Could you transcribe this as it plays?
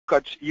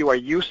shortcuts you are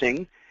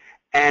using,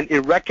 and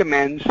it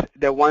recommends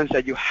the ones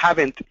that you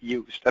haven't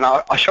used. And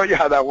I'll show you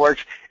how that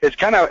works. It's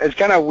kind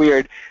of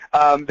weird.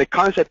 The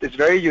concept is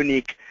very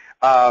unique.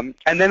 And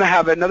then I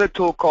have another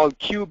tool called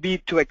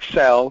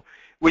QB2XL,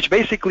 which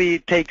basically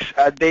takes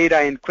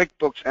data in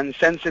QuickBooks and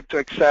sends it to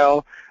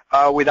Excel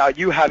without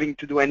you having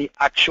to do any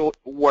actual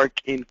work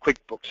in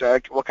QuickBooks. So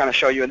we'll kind of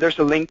show you. And there's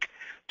a link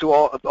to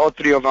all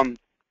three of them.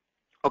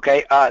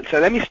 Okay, so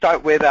let me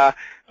start with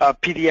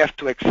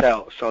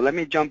PDF2XL. So let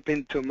me jump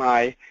into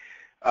my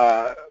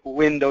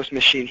Windows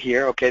machine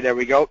here. Okay, there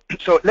we go.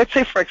 So let's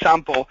say, for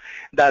example,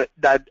 that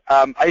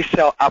I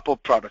sell Apple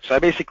products. So I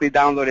basically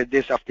downloaded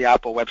this off the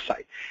Apple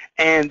website,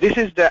 and this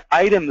is the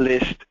item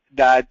list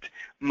that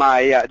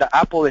the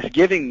Apple is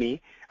giving me.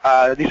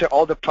 These are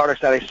all the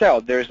products that I sell.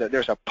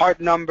 There's a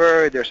part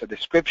number, there's a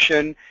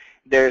description,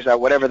 there's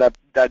whatever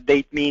that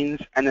date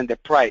means, and then the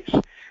price.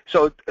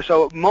 So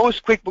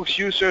most QuickBooks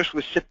users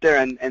would sit there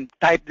and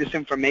type this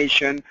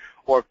information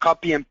or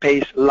copy and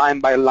paste line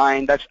by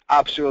line. That's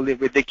absolutely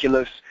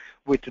ridiculous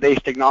with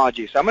today's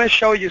technology. So I'm going to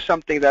show you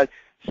something that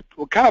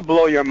will kind of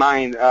blow your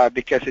mind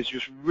because it's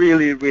just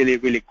really, really,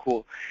 really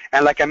cool.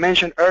 And like I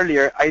mentioned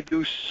earlier, I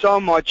do so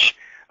much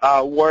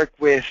work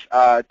with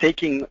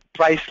taking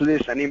price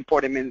lists and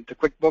importing them into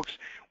QuickBooks.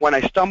 When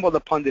I stumbled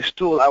upon this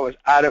tool, I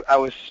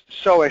was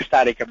so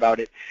ecstatic about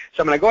it.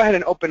 So I'm going to go ahead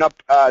and open up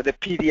the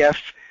PDF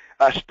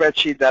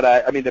spreadsheet that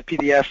the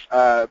PDF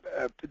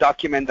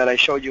document that I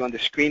showed you on the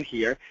screen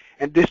here.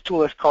 And this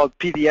tool is called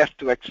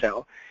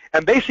PDF2XL.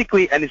 And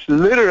basically, and it's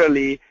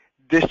literally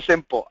this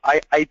simple.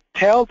 I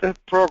tell the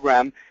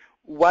program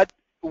what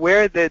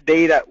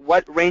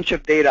range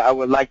of data I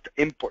would like to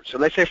import. So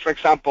let's say, for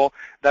example,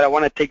 that I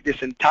want to take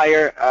this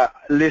entire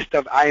list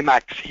of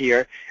iMacs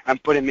here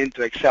and put them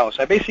into Excel.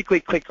 So I basically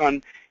click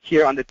on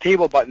here on the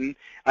table button,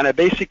 and I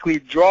basically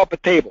draw up a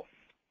table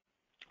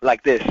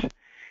like this.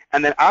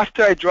 And then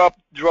after I draw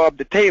up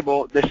the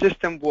table, the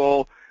system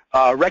will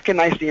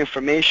recognize the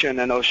information,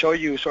 and I'll show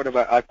you sort of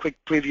a quick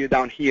preview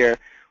down here.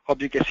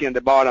 Hope you can see on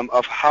the bottom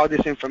of how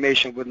this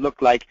information would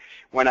look like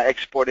when I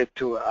export it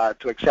to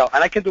Excel.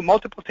 And I can do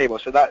multiple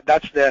tables. So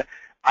that's the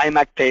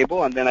iMac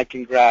table, and then I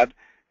can grab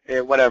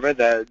whatever,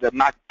 the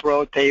Mac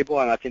Pro table,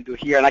 and I can do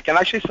here. And I can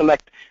actually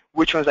select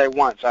which ones I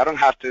want. So I don't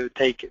have to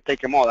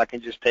take them all. I can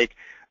just take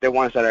the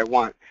ones that I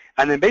want.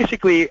 And then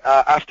basically,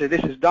 after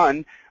this is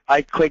done,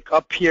 I click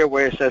up here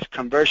where it says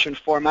Conversion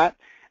Format,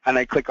 and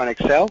I click on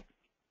Excel.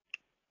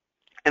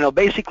 And I'll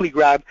basically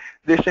grab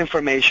this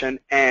information,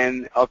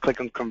 and I'll click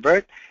on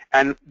Convert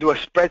and do a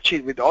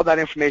spreadsheet with all that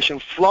information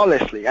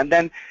flawlessly. And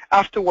then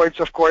afterwards,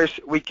 of course,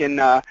 we can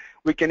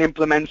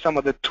implement some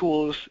of the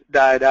tools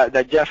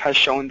that Jeff has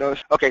shown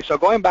us. Okay, so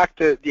going back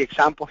to the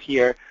example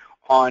here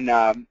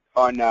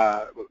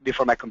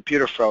before my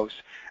computer froze,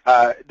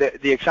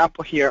 the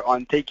example here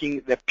on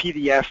taking the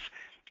PDF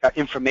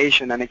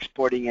information and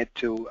exporting it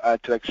to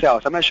Excel.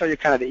 So I'm going to show you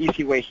kind of the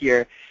easy way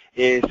here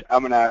is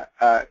I'm going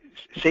to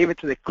save it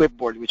to the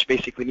clipboard, which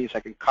basically means I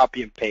can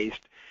copy and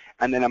paste.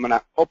 And then I'm going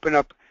to open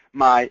up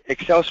my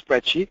Excel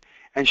spreadsheet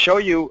and show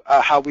you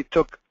how we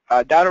took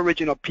that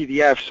original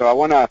PDF. So I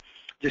want to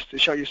just to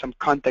show you some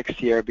context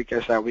here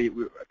because we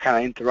kind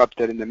of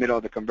interrupted in the middle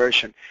of the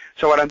conversion.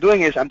 So what I'm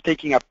doing is I'm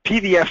taking a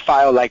PDF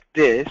file like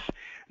this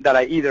that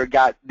I either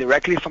got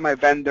directly from my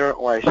vendor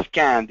or I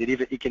scanned.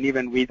 It can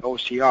even read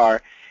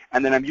OCR.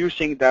 And then I'm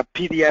using the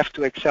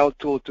PDF2XL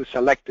tool to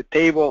select the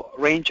table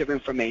range of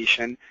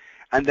information.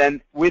 And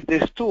then with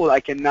this tool, I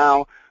can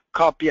now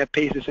copy and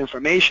paste this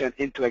information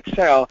into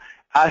Excel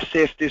as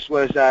if this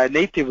was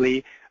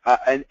natively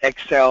an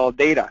Excel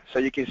data. So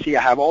you can see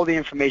I have all the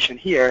information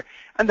here.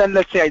 And then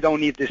let's say I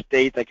don't need this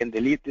date. I can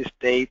delete this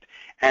date.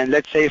 And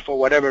let's say for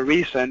whatever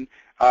reason,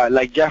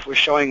 like Jeff was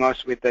showing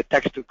us with the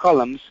text to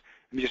columns,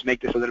 let me just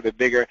make this a little bit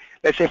bigger.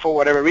 Let's say for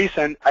whatever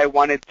reason, I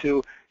wanted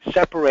to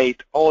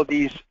separate all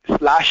these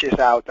slashes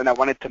out and I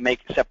wanted to make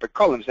separate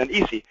columns. Then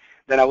easy.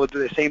 Then I will do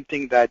the same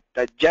thing that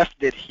Jeff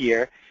did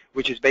here,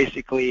 which is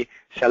basically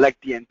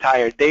select the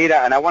entire data.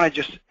 And I want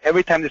to just,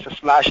 every time there's a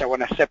slash, I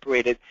want to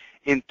separate it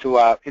into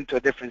a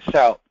different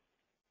cell.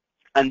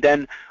 And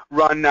then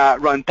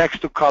run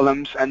text to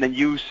columns and then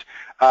use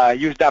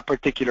that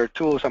particular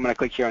tool. So I'm going to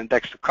click here on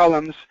text to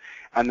columns.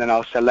 And then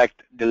I'll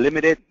select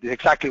delimited. It's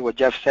exactly what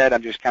Jeff said.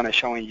 I'm just kind of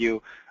showing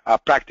you a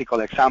practical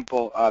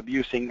example of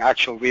using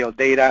actual real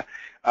data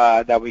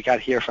that we got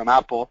here from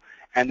Apple.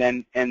 And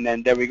then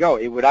there we go.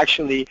 It would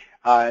actually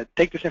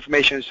take this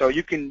information, so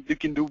you can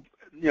do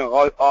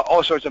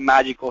all sorts of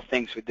magical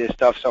things with this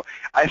stuff. So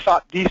I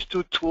thought these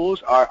two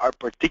tools are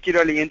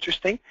particularly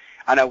interesting,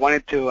 and I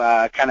wanted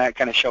to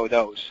kind of show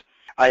those.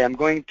 I am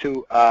going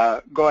to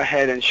go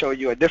ahead and show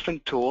you a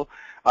different tool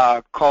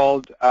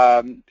called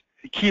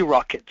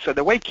KEYROCKET. So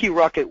the way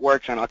KEYROCKET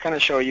works, and I'll kind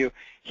of show you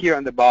here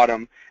on the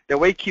bottom, the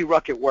way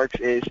KEYROCKET works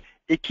is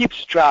it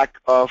keeps track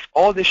of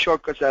all the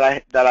shortcuts that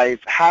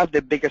I've had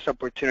the biggest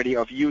opportunity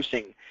of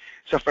using.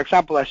 So for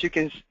example, as you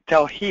can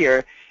tell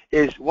here,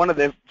 is one of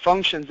the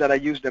functions that I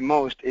use the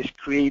most is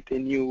create a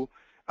new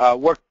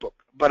workbook.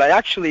 but I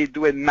actually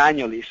do it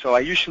manually. So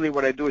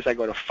what I do is I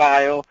go to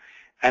File,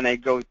 and I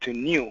go to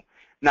New.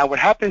 Now what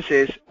happens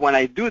is when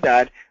I do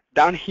that,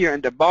 down here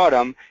in the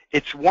bottom,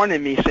 it's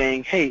warning me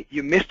saying, hey,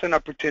 you missed an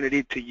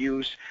opportunity to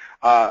use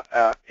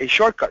a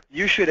shortcut.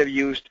 You should have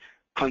used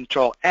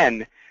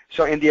Control-N.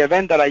 So in the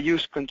event that I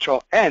use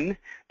Control-N,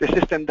 the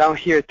system down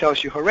here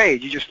tells you, hooray,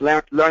 you just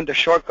learned the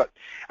shortcut.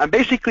 And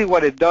basically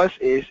what it does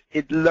is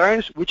it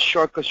learns which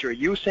shortcuts you're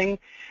using,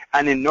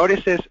 and it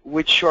notices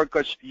which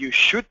shortcuts you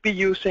should be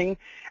using,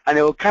 and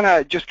it will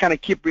just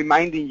keep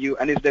reminding you,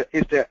 and is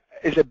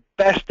the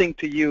best thing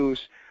to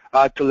use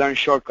to learn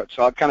shortcuts.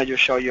 So I'll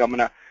just show you. I'm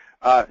going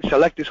to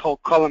select this whole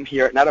column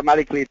here, and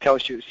automatically it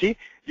tells you, see,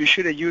 you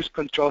should have used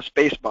Control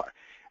Spacebar.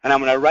 And I'm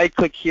going to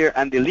right-click here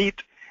and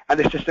delete, and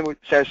the system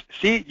says,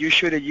 see, you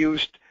should have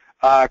used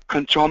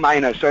Control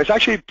minus. So it's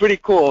actually pretty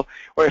cool.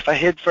 Or if I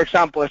hit, for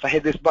example, if I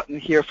hit this button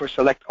here for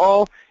Select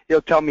All,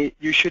 it'll tell me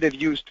you should have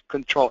used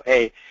Control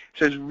A.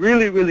 So it's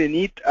really, really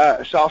neat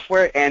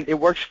software, and it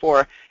works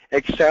for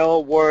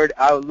Excel, Word,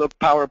 Outlook,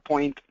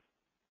 PowerPoint,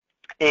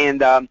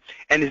 and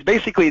it's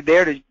basically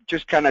there to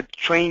just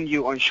train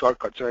you on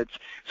shortcuts.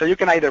 So you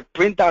can either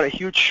print out a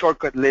huge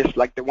shortcut list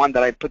like the one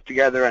that I put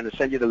together and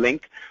send you the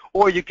link,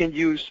 or you can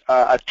use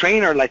a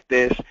trainer like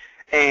this,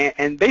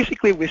 and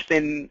basically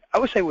within, I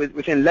would say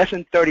within less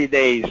than 30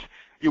 days,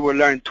 you will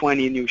learn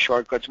 20 new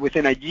shortcuts.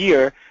 Within a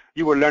year,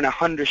 you will learn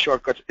 100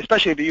 shortcuts,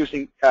 especially if you're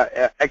using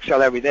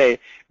Excel every day,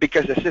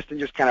 because the system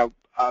just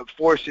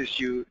forces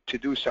you to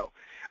do so.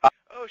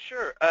 Oh,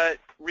 sure.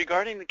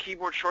 Regarding the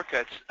keyboard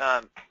shortcuts,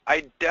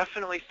 I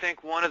definitely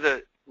think one of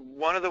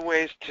the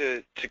ways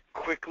to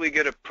quickly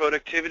get a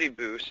productivity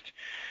boost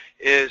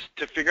is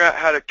to figure out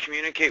how to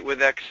communicate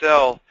with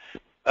Excel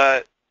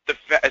as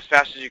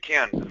fast as you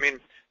can. I mean,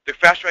 the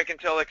faster I can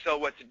tell Excel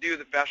what to do,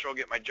 the faster I'll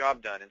get my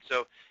job done. And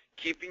so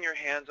keeping your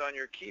hands on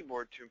your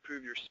keyboard to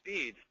improve your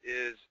speed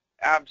is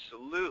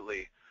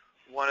absolutely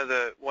one of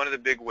the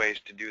big ways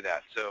to do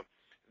that. So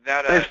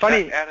that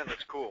add-in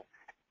is cool.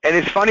 And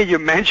it's funny you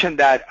mentioned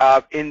that.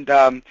 In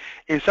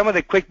some of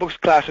the QuickBooks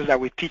classes that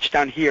we teach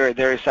down here,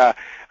 there's a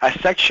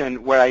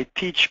section where I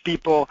teach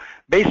people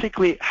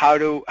basically how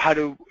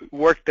to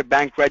work the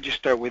bank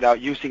register without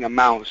using a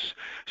mouse.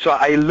 So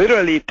I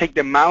literally take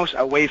the mouse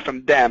away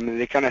from them, and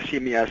they see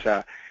me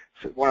as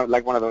one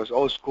of those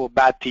old school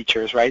bad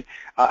teachers, right?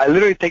 I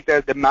literally take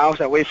the mouse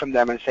away from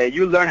them and say,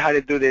 you learn how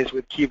to do this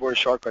with keyboard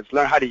shortcuts.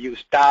 Learn how to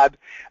use Tab,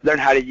 learn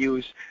how to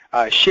use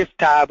Shift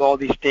Tab, all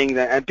these things,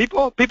 and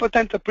people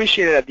tend to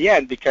appreciate it at the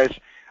end because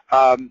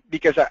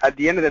at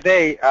the end of the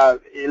day,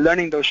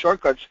 learning those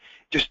shortcuts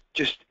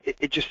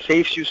it just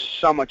saves you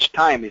so much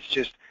time. It's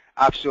just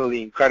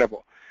absolutely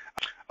incredible.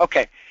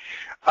 Okay,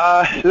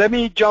 let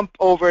me jump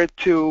over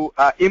to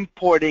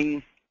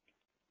importing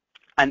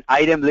an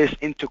item list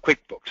into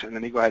QuickBooks, and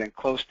let me go ahead and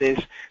close this.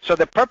 So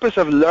the purpose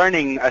of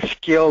learning a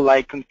skill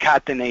like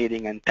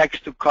concatenating and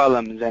text to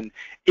columns and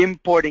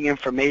importing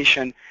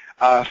information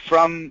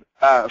from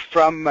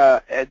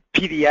a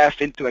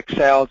PDF into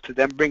Excel to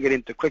then bring it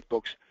into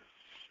QuickBooks.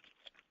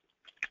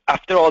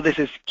 After all, this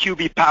is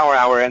QB Power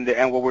Hour,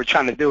 and what we're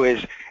trying to do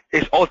is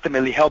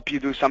ultimately help you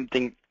do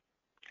something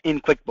in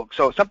QuickBooks.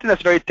 So something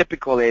that's very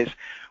typical is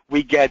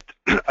we get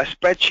a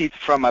spreadsheet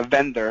from a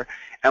vendor,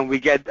 and we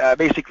get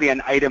basically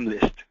an item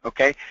list,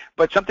 okay?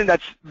 But something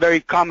that's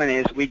very common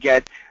is we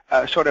get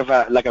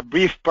like a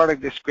brief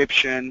product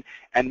description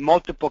and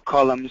multiple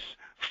columns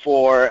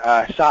for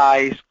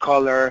size,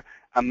 color,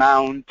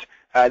 amount,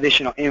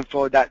 additional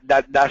info,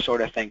 that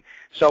sort of thing.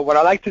 So what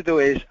I like to do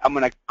is I'm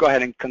going to go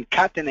ahead and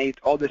concatenate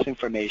all this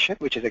information,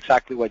 which is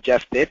exactly what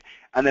Jeff did,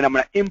 and then I'm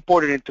going to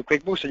import it into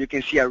QuickBooks so you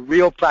can see a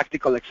real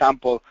practical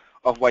example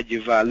of what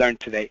you've learned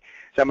today.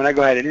 So I'm going to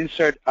go ahead and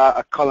insert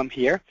a column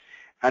here,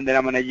 and then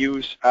I'm going to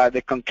use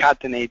the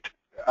concatenate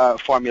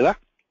formula.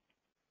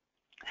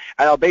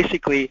 And I'll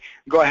basically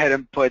go ahead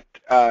and put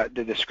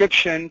the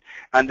description,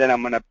 and then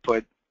I'm going to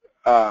put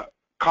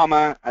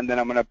comma, and then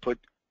I'm going to put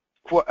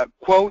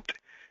quote,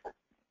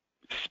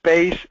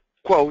 space,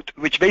 quote,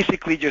 which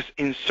basically just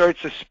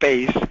inserts a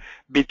space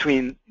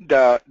between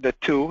the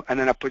two, and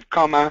then I put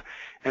comma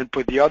and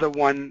put the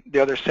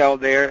other cell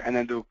there, and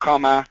then do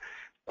comma,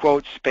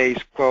 quote, space,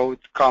 quote,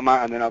 comma,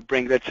 and then I'll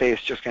bring, let's say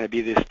it's just going to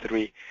be these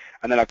three.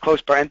 And then I'll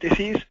close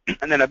parentheses,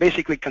 and then I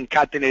basically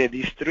concatenated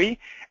these three,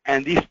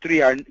 and these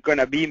three are going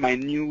to be my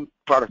new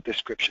product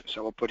description.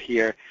 So we'll put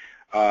here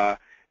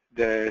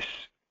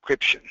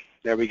description.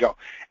 There we go.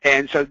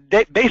 And so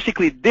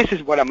basically, this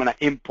is what I'm going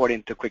to import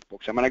into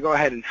QuickBooks. I'm going to go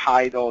ahead and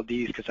hide all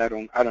these because I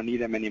don't need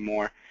them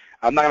anymore.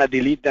 I'm not going to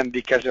delete them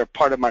because they're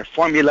part of my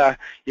formula.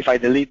 If I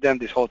delete them,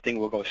 this whole thing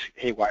will go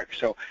haywire.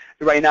 So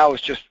right now,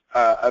 it's just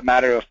a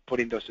matter of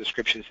putting those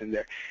descriptions in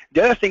there.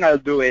 The other thing I'll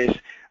do is,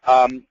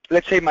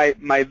 let's say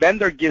my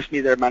vendor gives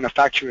me their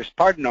manufacturer's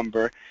part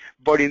number,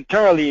 but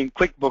internally in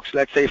QuickBooks,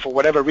 let's say for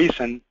whatever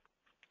reason,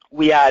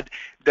 we add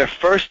the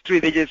first 3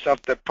 digits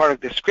of the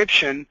product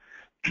description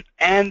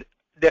and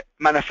the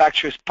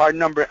manufacturer's part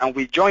number, and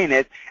we join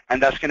it,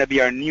 and that's going to be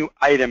our new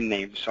item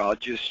name. So I'll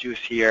just use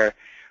here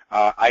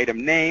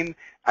item name,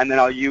 and then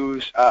I'll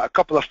use a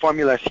couple of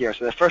formulas here.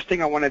 So the first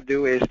thing I want to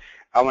do is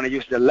I want to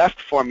use the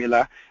left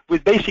formula,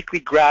 which basically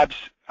grabs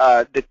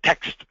the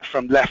text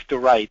from left to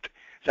right.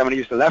 So I'm going to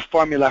use the left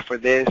formula for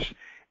this,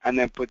 and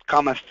then put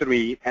comma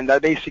 3, and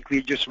that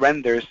basically just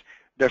renders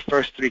the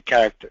first 3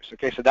 characters.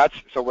 Okay, so that's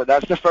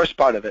the first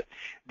part of it.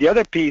 The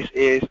other piece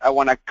is I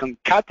want to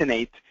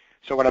concatenate.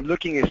 So what I'm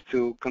looking is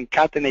to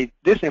concatenate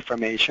this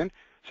information.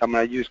 So I'm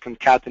going to use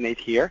concatenate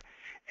here,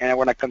 and I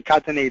want to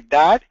concatenate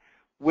that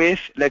with,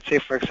 let's say,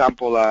 for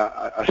example,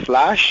 a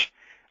slash,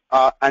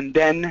 and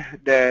then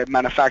the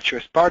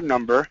manufacturer's part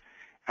number,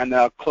 and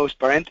a close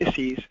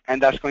parentheses,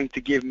 and that's going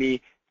to give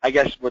me, I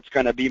guess, what's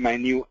going to be my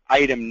new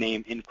item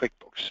name in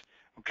QuickBooks.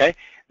 Okay,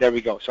 there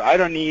we go. So I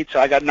don't need, so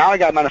I got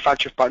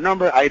manufacturer's part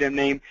number, item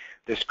name,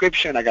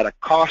 description, I got a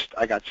cost,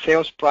 I got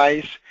sales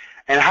price,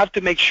 and I have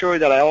to make sure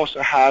that I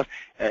also have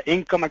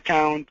income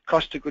account,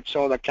 cost of goods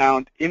sold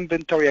account,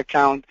 inventory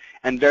account,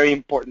 and very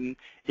important,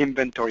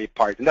 inventory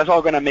part. And that's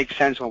all going to make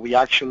sense when we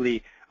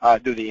actually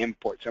do the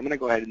import. So I'm going to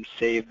go ahead and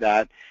save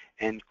that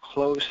and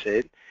close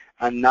it.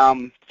 And now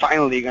I'm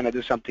finally going to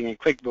do something in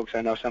QuickBooks.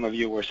 I know some of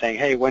you were saying,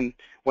 hey, when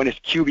is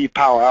QB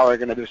Power Hour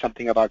going to do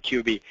something about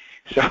QB?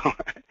 So,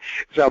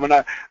 so I'm going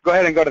to go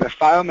ahead and go to the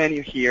File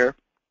menu here,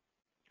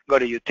 go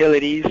to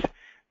Utilities,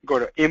 go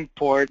to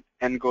Import,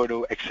 and go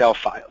to Excel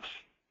Files.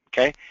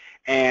 Okay?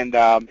 And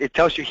it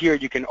tells you here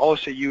you can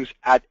also use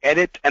Add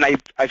Edit. And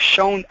I've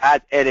shown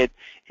Add Edit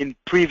in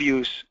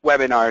previous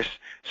webinars.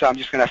 So I'm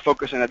just going to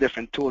focus on a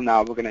different tool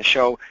now. We're going to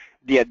show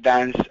the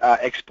Advanced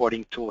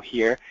Exporting tool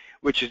here,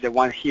 which is the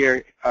one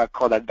here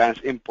called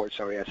Advanced Import.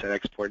 Sorry, I said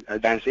Export,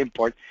 Advanced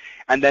Import.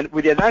 And then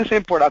with the Advanced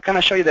Import, I'll kind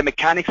of show you the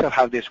mechanics of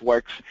how this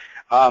works.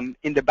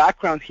 In the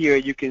background here,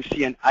 you can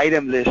see an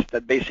item list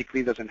that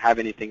basically doesn't have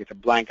anything. It's a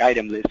blank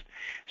item list.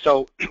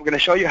 So we're going to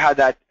show you how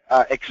that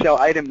Excel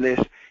item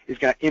list is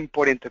going to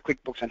import into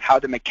QuickBooks and how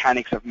the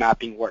mechanics of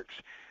mapping works.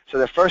 So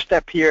the first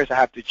step here is I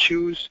have to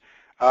choose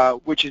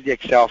which is the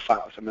Excel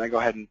file. So I'm going to go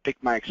ahead and pick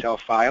my Excel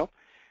file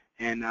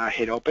and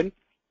hit Open.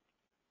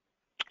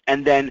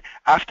 And then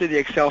after the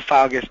Excel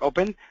file gets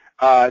open,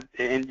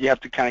 and you have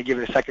to kind of give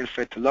it a second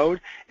for it to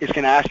load, it's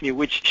going to ask me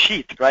which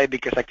sheet, right?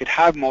 Because I could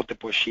have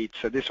multiple sheets.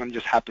 So this one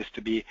just happens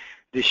to be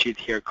this sheet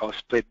here called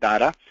Split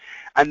Data.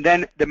 And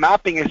then the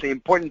mapping is the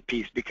important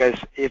piece, because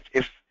if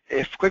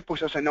QuickBooks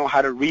doesn't know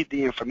how to read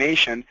the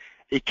information,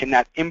 it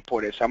cannot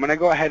import it. So I'm going to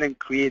go ahead and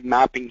create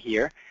mapping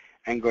here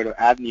and go to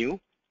Add New.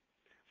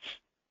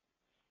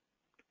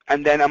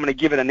 And then I'm going to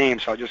give it a name,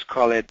 so I'll just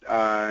call it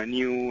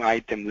New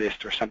Item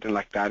List or something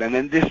like that. And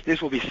then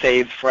this will be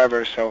saved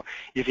forever, so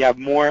if you have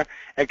more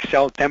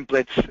Excel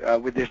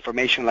templates with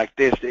information like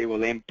this, they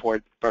will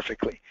import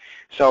perfectly.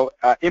 So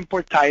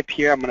import type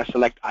here, I'm going to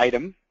select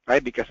item,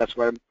 right, because that's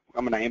what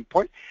I'm going to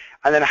import.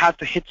 And then I have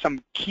to hit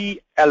some key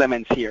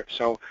elements here.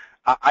 So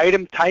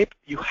item type,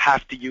 you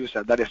have to use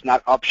that. That is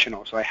not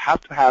optional. So I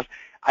have to have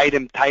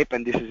item type,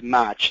 and this is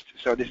matched.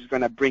 So this is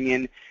going to bring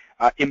in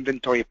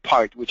inventory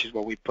part, which is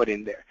what we put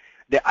in there.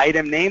 The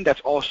item name, that's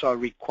also a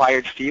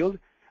required field.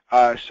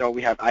 So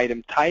we have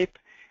item type,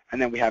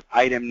 and then we have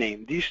item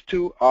name. These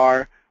two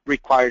are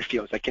required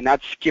fields. I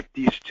cannot skip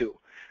these two.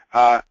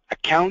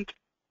 Income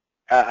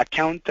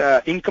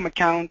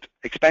account,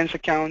 expense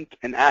account,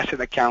 and asset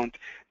account,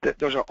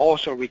 those are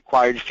also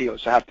required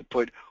fields. So I have to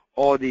put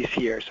all these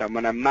here. So I'm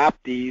going to map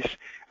these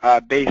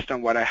based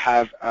on what I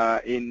have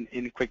in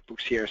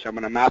QuickBooks here. So I'm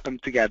going to map them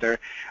together.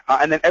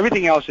 And then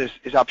everything else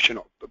is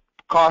optional.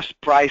 Cost,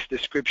 price,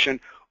 description,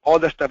 all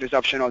the stuff is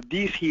optional.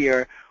 These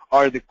here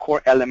are the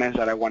core elements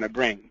that I want to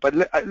bring. But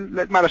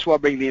might as well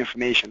bring the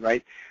information,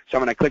 right? So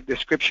I'm going to click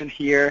description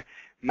here,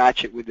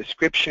 match it with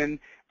description.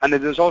 And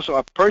then there's also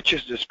a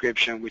purchase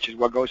description, which is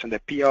what goes on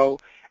the PO.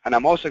 And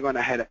I'm also going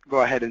to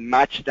go ahead and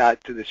match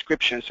that to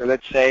description. So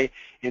let's say,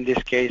 in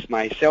this case,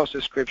 my sales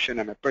description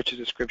and my purchase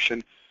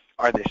description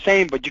are the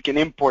same, but you can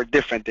import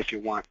different if you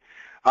want.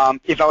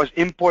 If I was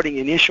importing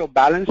initial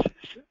balance,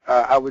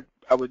 I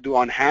would do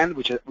on hand,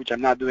 which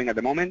I'm not doing at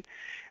the moment.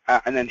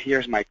 And then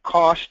here's my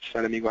cost. So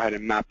let me go ahead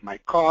and map my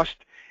cost.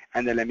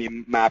 And then let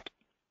me map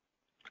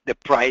the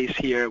price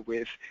here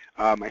with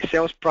my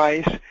sales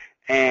price.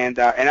 And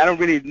I don't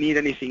really need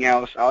anything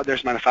else. Oh,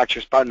 there's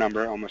manufacturer's part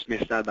number. Almost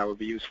missed that. That would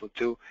be useful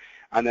too.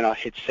 And then I'll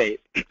hit save.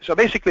 So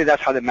basically,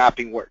 that's how the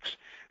mapping works.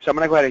 So I'm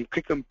going to go ahead and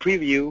click on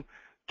preview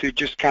to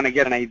just kind of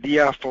get an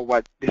idea for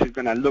what this is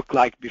going to look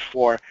like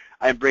before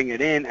I bring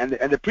it in. And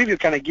the preview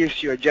kind of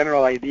gives you a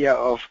general idea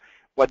of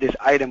what this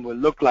item will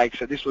look like.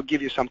 So this will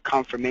give you some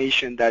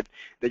confirmation that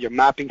your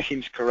mapping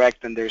seems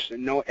correct and there's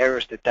no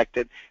errors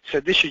detected. So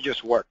this should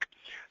just work.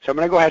 So I'm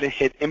going to go ahead and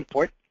hit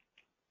import.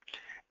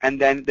 And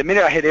then the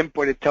minute I hit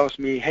import, it tells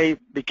me, hey,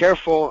 be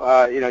careful,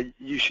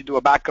 you should do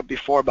a backup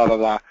before, blah, blah,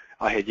 blah.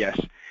 I'll hit yes.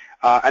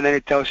 And then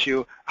it tells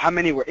you how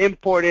many were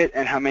imported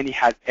and how many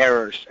had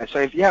errors. And so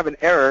if you have an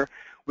error,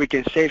 we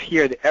can save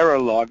here the error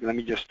log. Let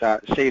me just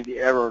save the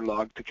error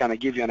log to kind of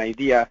give you an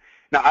idea.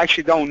 Now, I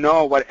actually don't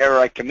know what error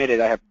I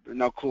committed. I have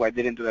no clue. I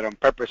didn't do that on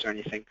purpose or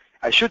anything.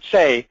 I should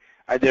say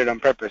I did it on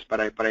purpose, but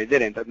I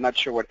didn't. I'm not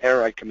sure what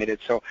error I committed.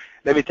 So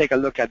let me take a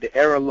look at the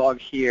error log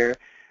here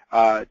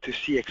to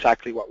see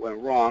exactly what went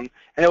wrong,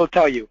 and it will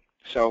tell you.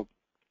 So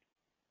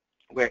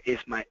where is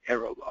my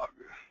error log?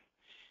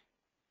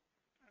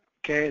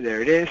 Okay,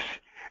 there it is.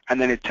 And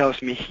then it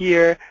tells me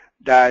here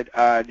that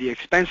the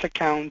expense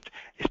account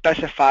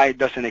specified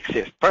doesn't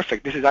exist.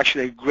 Perfect. This is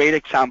actually a great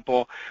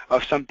example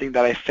of something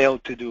that I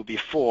failed to do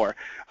before.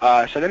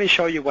 So let me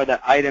show you what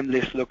that item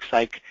list looks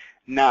like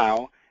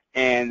now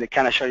and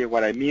kind of show you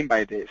what I mean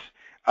by this.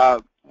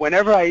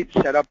 Whenever I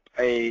set up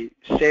a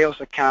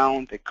sales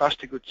account, a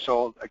cost of goods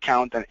sold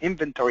account, an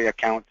inventory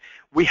account,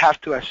 we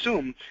have to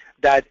assume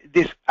that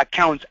these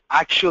accounts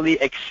actually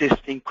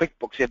exist in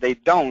QuickBooks. If they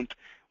don't,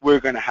 we're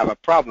going to have a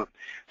problem.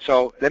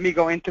 So let me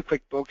go into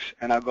QuickBooks,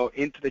 and I'll go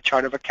into the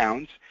chart of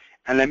accounts,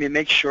 and let me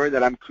make sure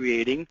that I'm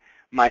creating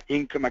my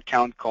income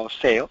account called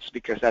sales,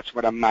 because that's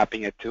what I'm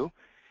mapping it to.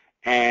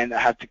 And I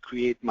have to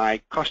create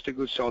my cost of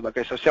goods sold.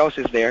 Okay, so sales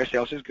is there.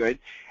 Sales is good.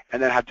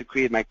 And then I have to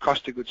create my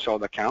cost of goods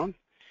sold account,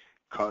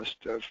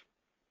 cost of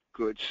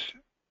goods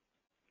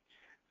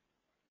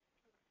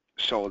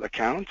sold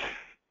account,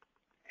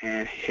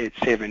 and hit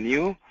Save and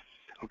New.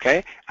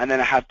 Okay, and then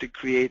I have to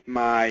create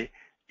my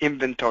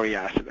inventory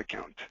asset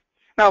account.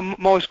 Now,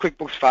 most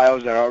QuickBooks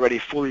files that are already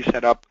fully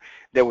set up,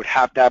 they would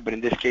have that, but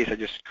in this case, I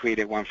just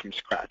created one from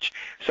scratch.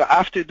 So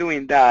after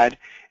doing that,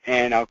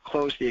 and I'll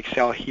close the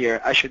Excel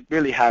here, I should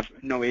really have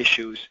no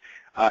issues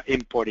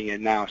importing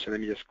it now. So let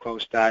me just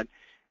close that.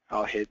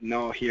 I'll hit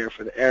no here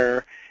for the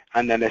error,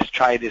 and then let's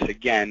try this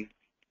again.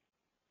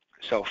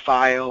 So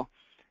File,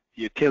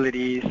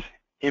 Utilities,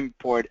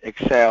 Import,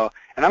 Excel,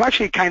 and I'm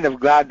actually kind of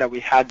glad that we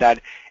had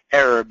that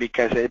error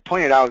because it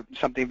pointed out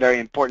something very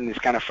important. It's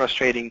kind of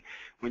frustrating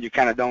when you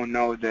kind of don't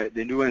know the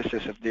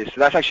nuances of this.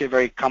 So that's actually a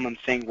very common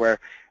thing where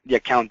the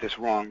account is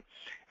wrong.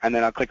 And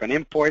then I'll click on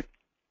Import,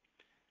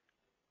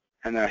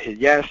 and then I'll hit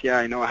yes. Yeah,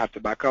 I know I have to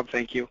back up.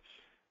 Thank you.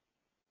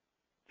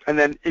 And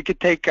then it could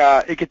take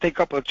a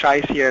couple of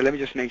tries here. Let me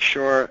just make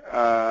sure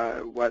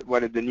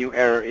what the new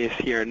error is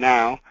here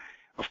now.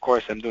 Of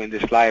course, I'm doing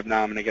this live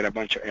now. I'm going to get a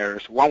bunch of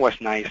errors. One was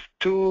nice.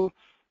 Two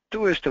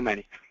is too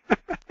many.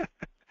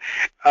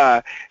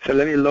 So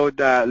let me load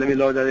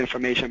that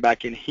information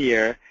back in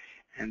here,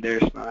 and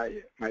there's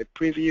my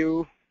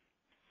preview.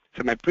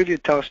 So my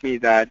preview tells me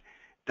that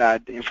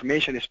the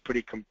information is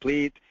pretty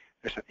complete.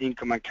 There's an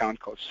income account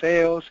called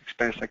sales,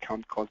 expense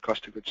account called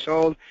cost of goods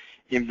sold,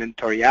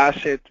 inventory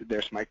asset.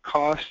 There's my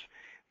cost,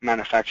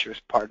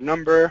 manufacturer's part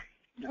number.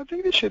 I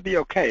think this should be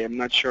okay. I'm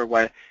not sure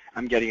why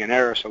I'm getting an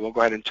error, so we'll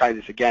go ahead and try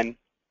this again.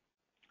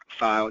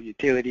 File,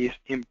 Utilities,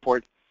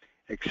 Import,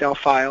 Excel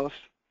files.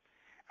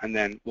 And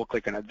then we'll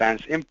click on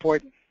Advanced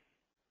Import,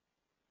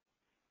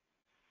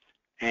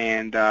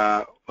 and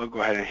we'll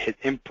go ahead and hit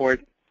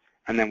Import,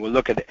 and then we'll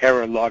look at the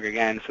error log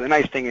again. So the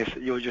nice thing is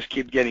you'll just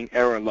keep getting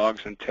error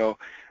logs until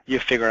you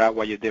figure out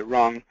what you did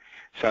wrong.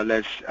 So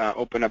let's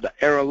open up the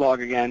error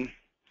log again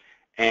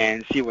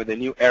and see what the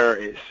new error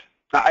is.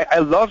 Now, I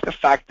love the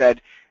fact that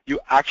you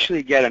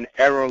actually get an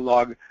error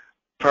log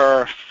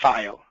per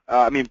file,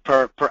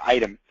 per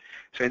item.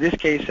 So in this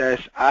case, it says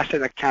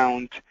asset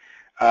account.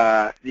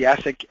 The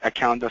asset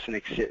account doesn't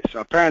exist.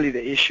 So apparently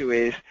the issue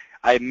is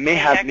I may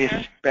have Hector,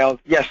 misspelled.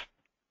 Yes.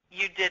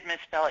 You did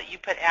misspell it. You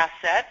put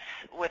assets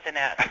with an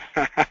S.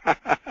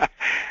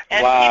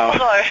 And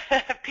Wow.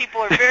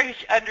 people are very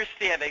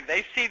understanding.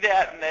 They see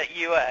that and that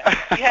you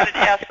had an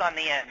S on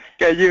the end.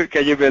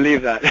 Can you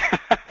believe that?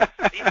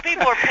 These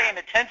people are paying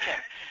attention.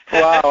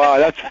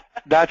 Wow,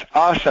 that's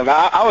awesome.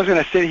 I was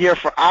going to sit here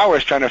for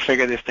hours trying to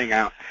figure this thing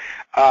out.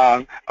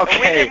 Okay. But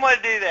we didn't want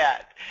to do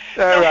that.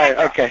 All So right.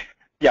 Hector, Okay.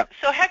 Yeah.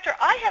 So Hector,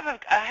 I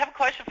have a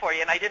question for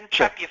you, and I didn't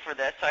prep you for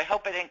this, so I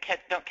hope I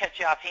don't catch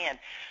you offhand.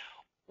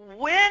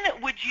 When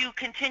would you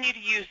continue to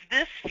use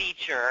this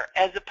feature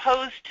as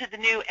opposed to the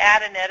new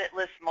add and edit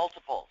list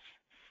multiples?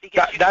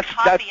 Because you can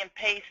copy and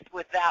paste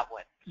with that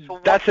one.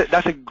 So that's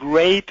a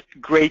great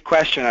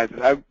question.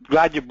 I'm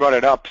glad you brought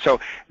it up. So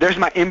there's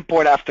my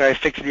import after I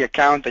fix the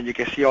account, and you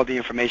can see all the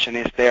information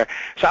is there.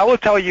 So I will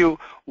tell you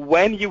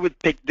when you would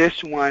pick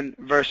this one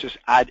versus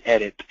add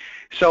edit.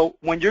 So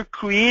when you're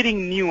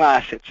creating new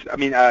assets,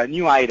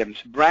 new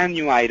items, brand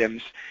new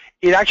items,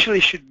 it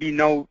actually should be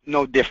no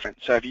different.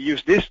 So if you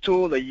use this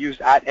tool or you use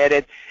add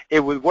edit,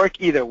 it will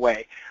work either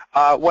way.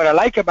 What I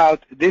like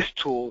about this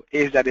tool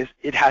is that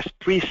it has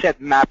preset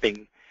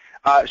mapping.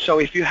 So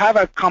if you have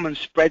a common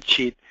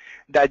spreadsheet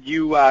that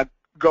you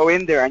go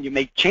in there and you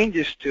make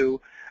changes to,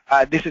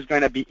 this is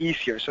going to be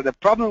easier. So the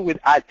problem with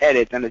add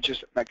edit, and I'll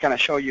just kind of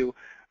show you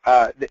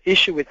the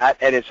issue with add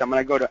edit, so I'm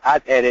going to go to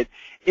add edit,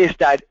 is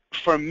that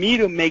for me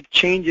to make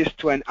changes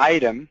to an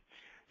item,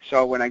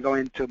 so when I go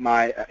into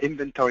my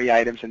inventory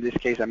items, in this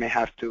case I may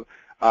have to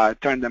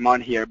turn them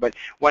on here, but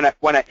when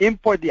I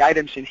import the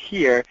items in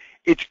here,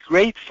 it's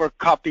great for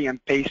copying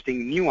and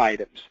pasting new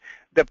items.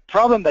 The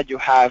problem that you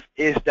have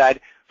is that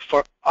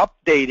for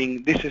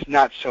updating, this is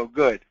not so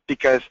good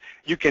because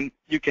you can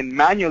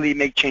manually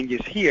make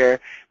changes here,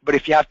 but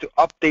if you have to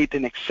update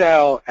in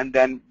Excel and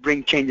then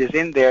bring changes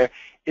in there,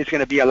 it's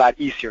going to be a lot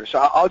easier. So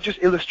I'll just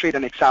illustrate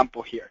an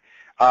example here,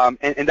 and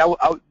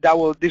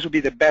this will be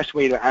the best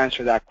way to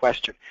answer that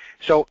question.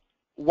 So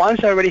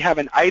once I already have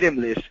an item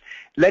list,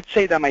 let's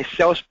say that my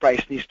sales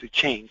price needs to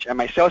change, and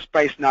my sales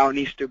price now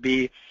needs to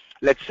be,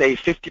 let's say,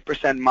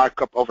 50%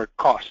 markup over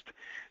cost.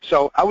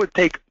 So I would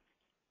take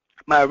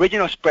my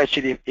original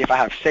spreadsheet if I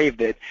have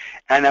saved it,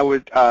 and I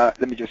would,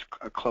 let me just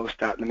close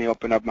that. Let me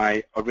open up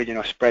my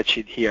original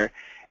spreadsheet here,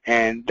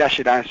 and that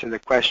should answer the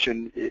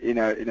question in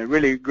a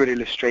really good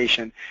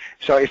illustration.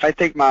 So if I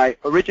take my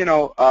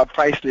original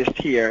price list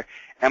here,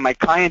 and my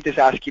client is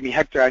asking me,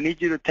 Hector, I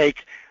need you to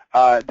take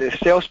the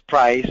sales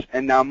price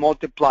and now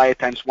multiply it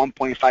times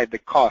 1.5 the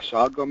cost. So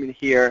I'll go in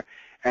here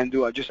and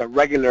do just a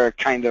regular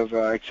kind of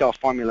Excel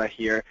formula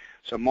here.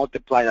 So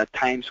multiply that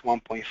times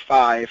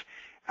 1.5,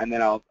 and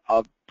then I'll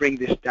bring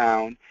this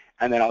down,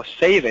 and then I'll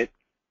save it.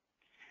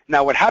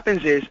 Now what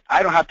happens is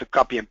I don't have to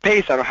copy and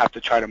paste. I don't have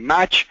to try to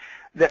match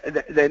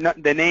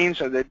the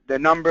names or the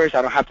numbers.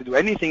 I don't have to do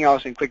anything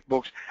else in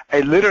QuickBooks.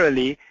 I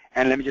literally,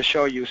 and let me just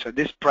show you, so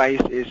this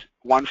price is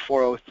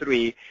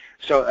 1403.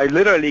 So I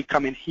literally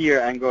come in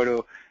here and go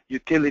to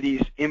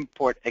Utilities,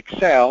 Import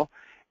Excel,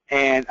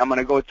 and I'm going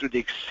to go through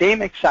the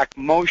same exact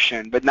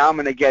motion, but now I'm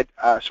going to get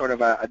sort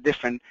of a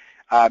different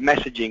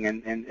messaging,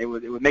 and it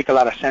would make a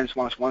lot of sense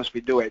once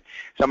we do it.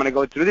 So I'm going to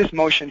go through this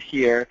motion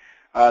here,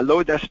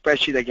 load that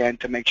spreadsheet again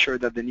to make sure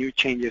that the new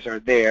changes are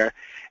there,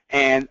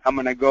 and I'm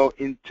going to go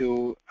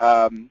into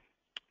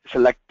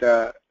select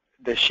the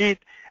sheet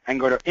and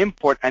go to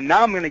import, and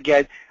now I'm going to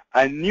get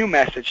a new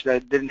message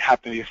that didn't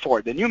happen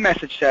before. The new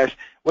message says,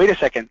 wait a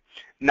second,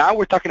 now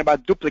we're talking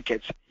about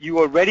duplicates. You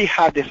already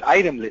have this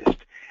item list.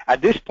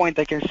 At this point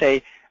I can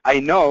say, I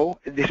know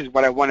this is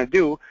what I want to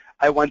do.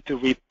 I want to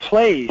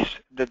replace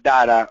the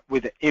data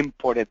with the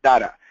imported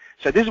data.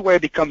 So this is where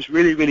it becomes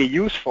really, really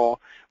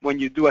useful when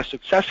you do a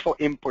successful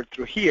import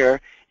through here.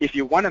 If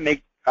you want to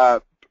make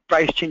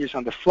price changes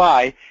on the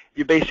fly,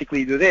 you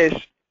basically do this.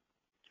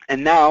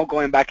 And now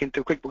going back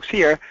into QuickBooks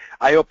here,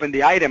 I open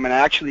the item and I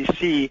actually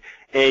see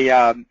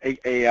the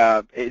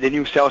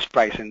new sales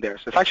price in there.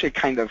 So it's actually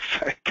kind of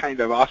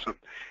awesome.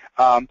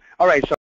 All right. So